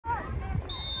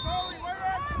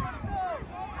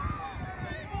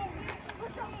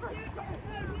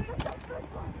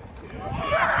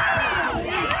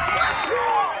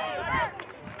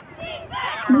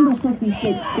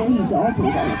66, Grady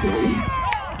Dolphins on the three.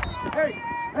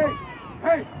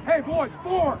 Hey, boys,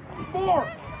 four!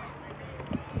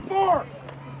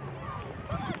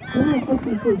 Number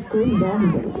 66, Grady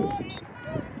Dolphins on the three.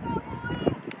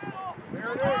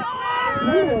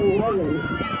 Number 11,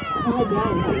 Ty Brown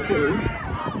on the three.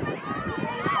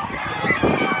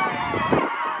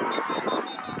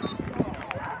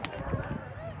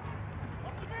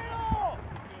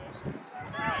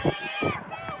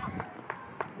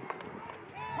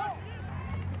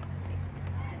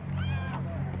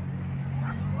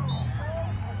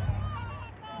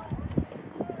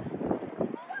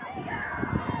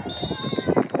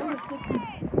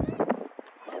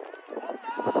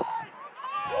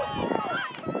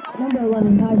 Number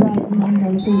 11, Ty Bryson on the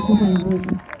three, two-point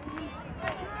conversion.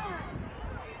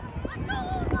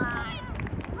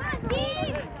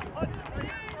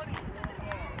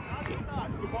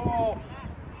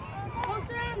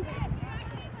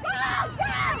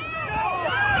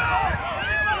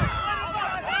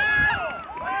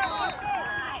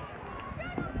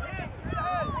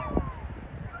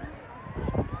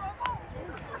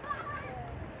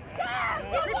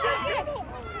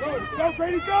 Go,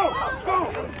 Brady, go!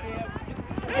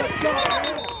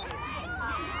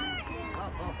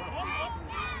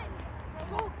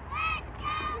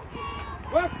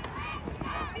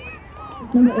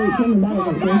 Number 8, Cameron Bowers on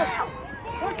the three.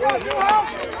 Watch the ball!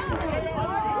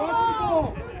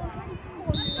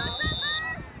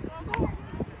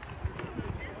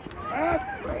 Pass!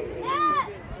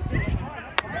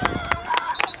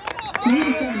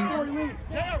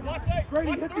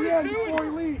 Brady, hit the end before he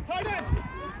leaves.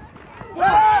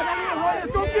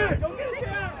 Go get it!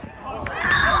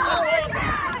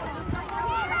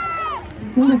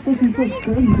 Number 66,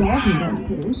 Grady Dolphins on the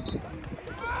three.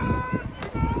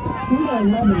 Number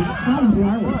 11, Ty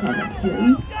Brown on the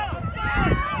three.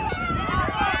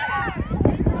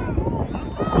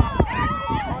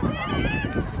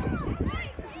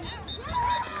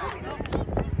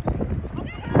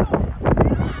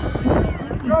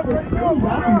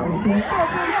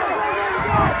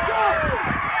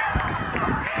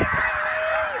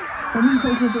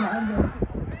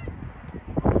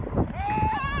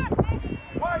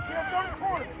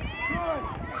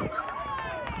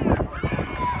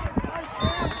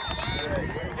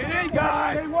 Get in,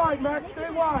 guys! Stay wide, Max, stay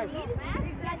wide!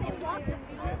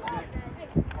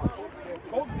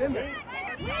 Colton's in there.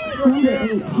 Number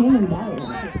 8, Cameron Bowers.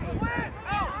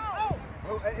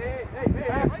 Hey,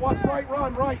 Max, watch right,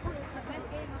 run, right.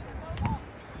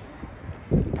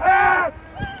 Pass!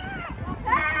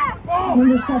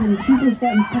 Number 7, Cooper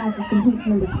Sutton's pass is complete to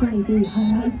number 23,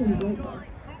 Hudson Blakely.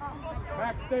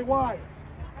 Max, stay wide.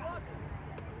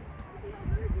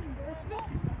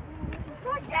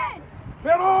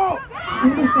 Middle!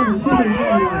 Number 7, Cooper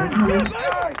Sutton on the three.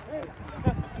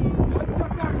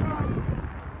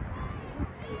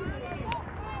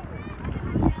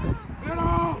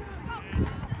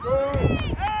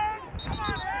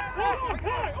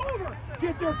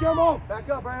 Get there, Gilmo! Back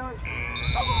up, Allen.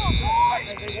 Come on,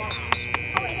 boys!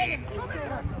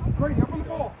 Great, up on the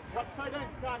ball.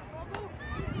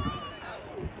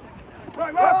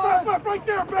 Right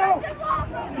there, Bill!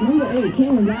 Number 8,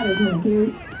 Cameron Bowers on the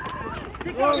three.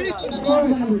 Good job, Easton.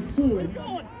 Number 2.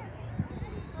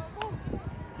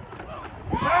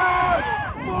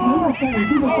 Number 7,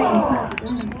 Cooper Sutton's pass is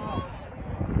complete.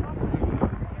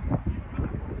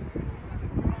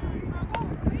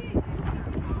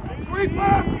 Sweet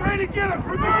pass! Brady, get it!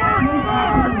 Reverse!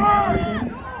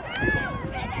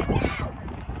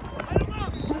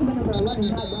 Number 11,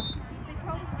 Ty Brown.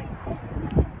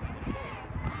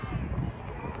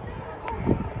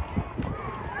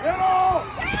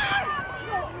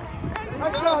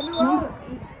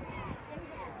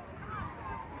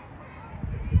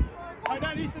 Tight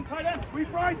end, Easton, tight end.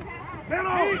 Sweep right.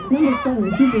 Number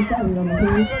 7, Cooper Sutton on the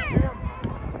three.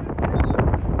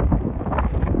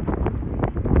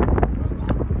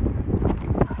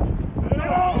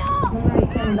 Number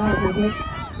 8, Cameron Bowers on the three.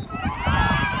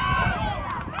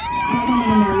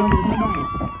 Number 11, Ty Brown.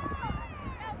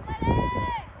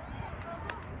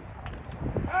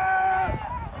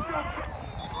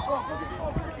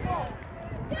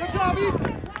 Good job,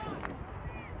 Easton.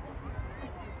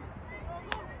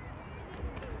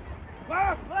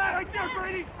 Left, right there,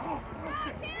 Brady. Oh,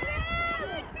 shit.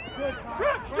 Good.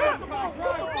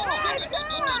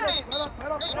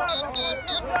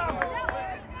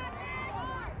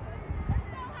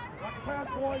 Pass,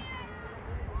 boys.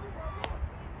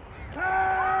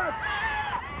 Pass!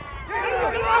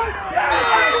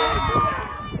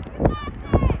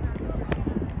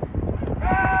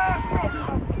 Pass!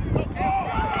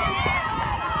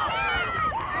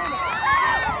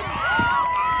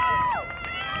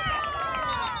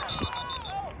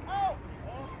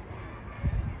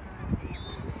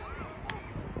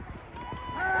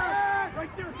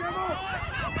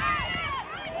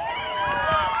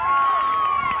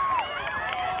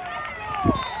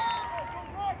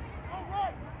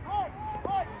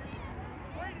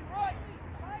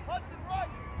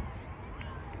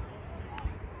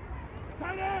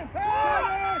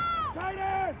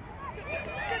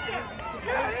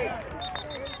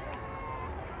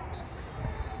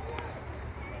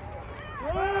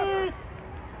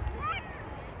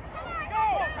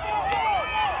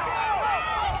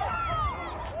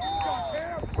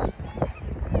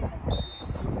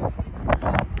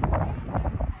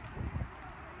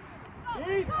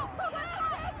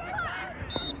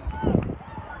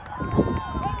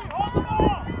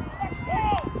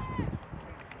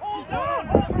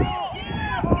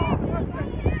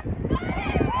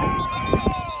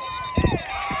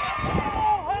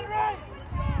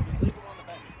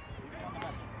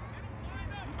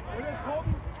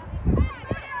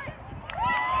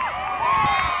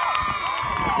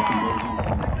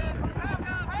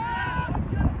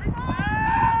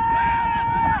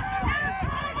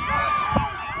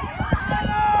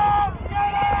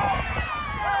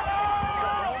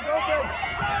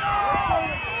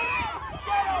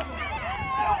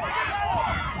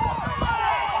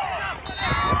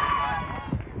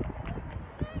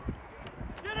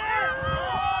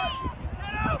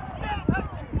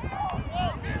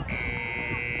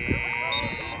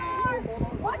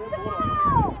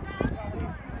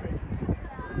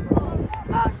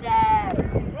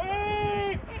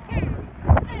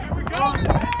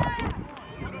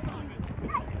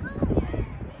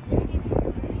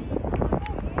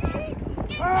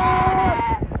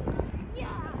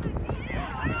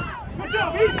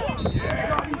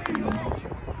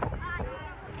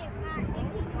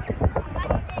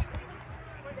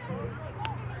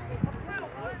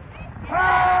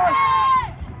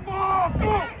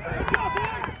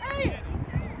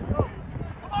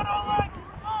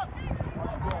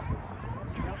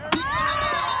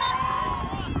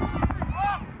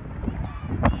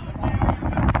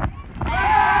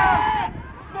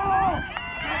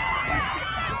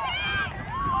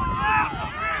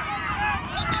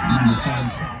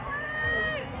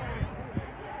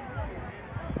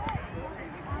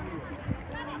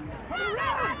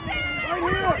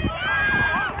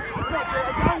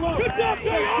 Good job,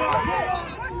 Jay!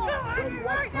 Coming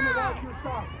right to your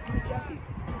side. Jesse.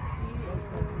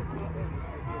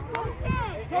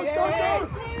 Go,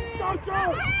 Joe!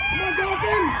 Come on,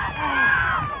 Dolphins!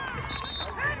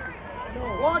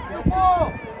 Watch the ball!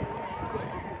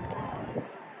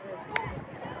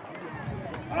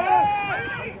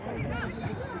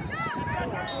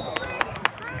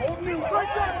 Hold me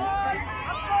right there!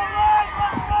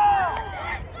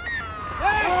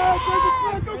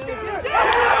 Go get it!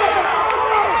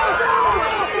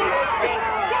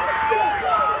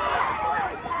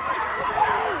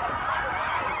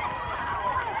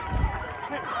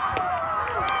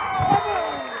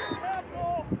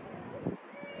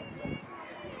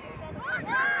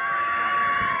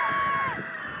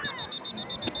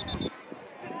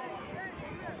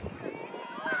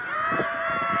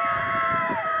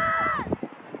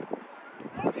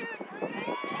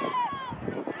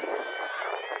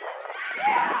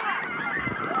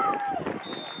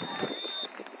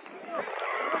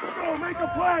 Make a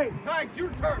play! Nice, your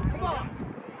turn, come on!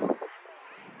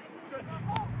 Good,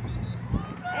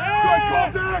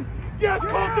 Colton! Yes,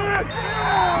 Colton!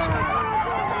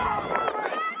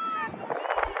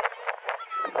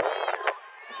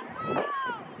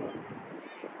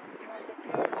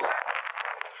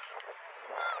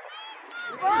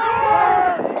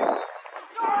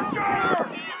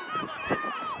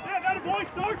 Yeah, that a boy,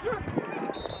 Starcher!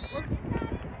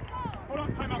 Hold on,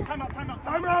 timeout!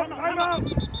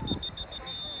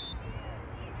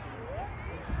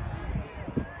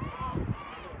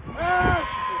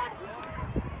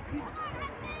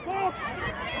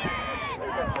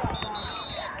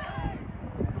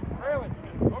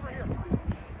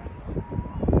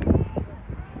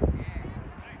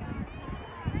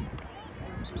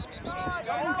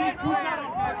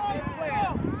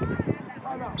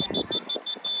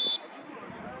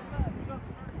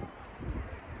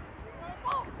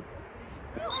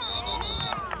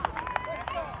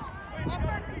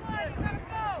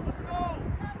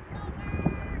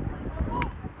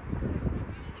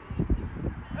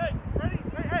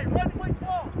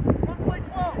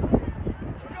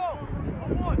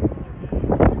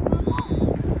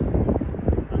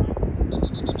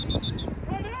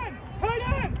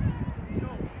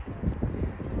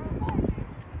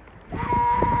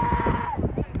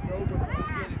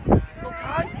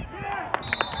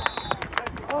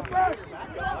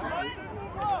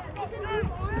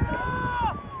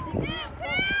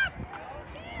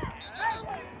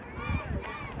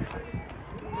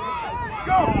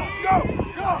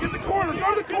 Go! Get the corner!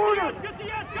 Go to the corner! Get the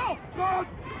ass! Go! Go!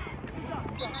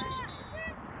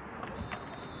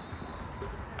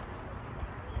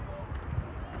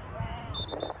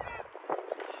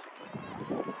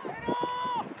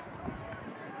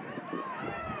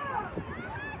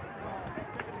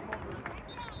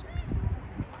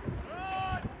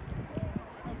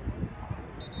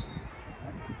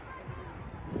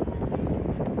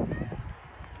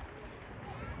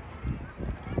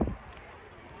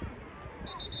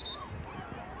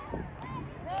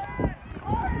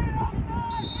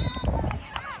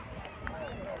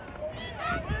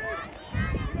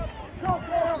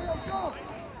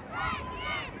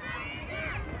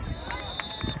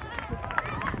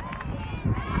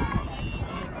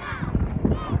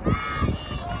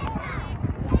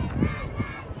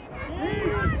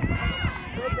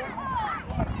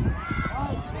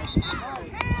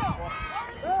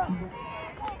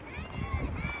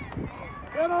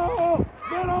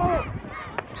 Middle!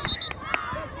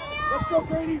 Let's go,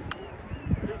 Brady!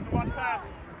 Here's the watch pass.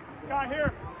 Guy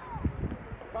here.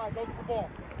 Guy, go to the ball.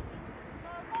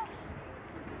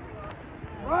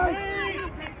 Right!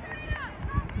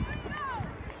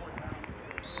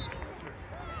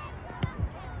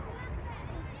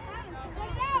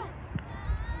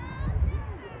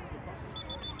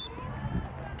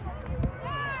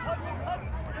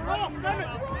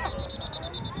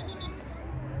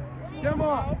 Get him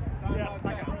off! Yeah, I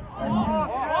got it.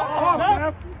 Off,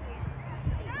 Jeff!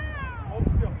 Hold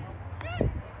still.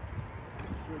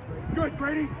 Good,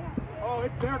 Brady! Oh,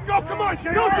 it's there. Go, come on,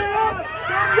 JR! Go, JR!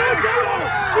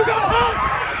 You go!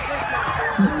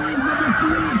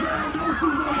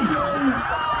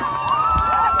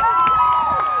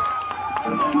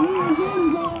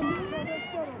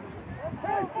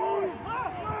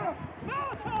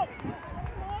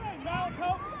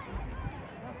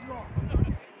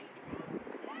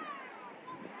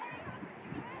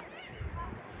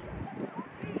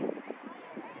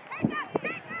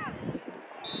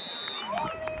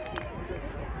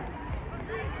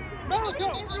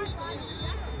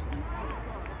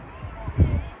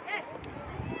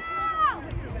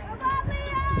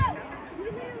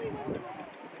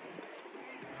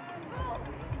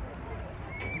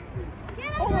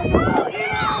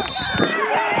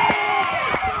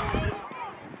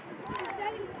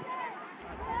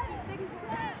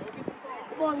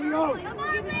 Leo. Come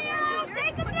on, Leo!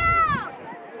 Take him down!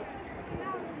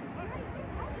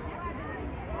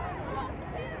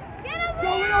 Get him,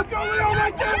 Leo! Go, Leo,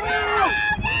 right there, Leo!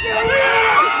 Get him,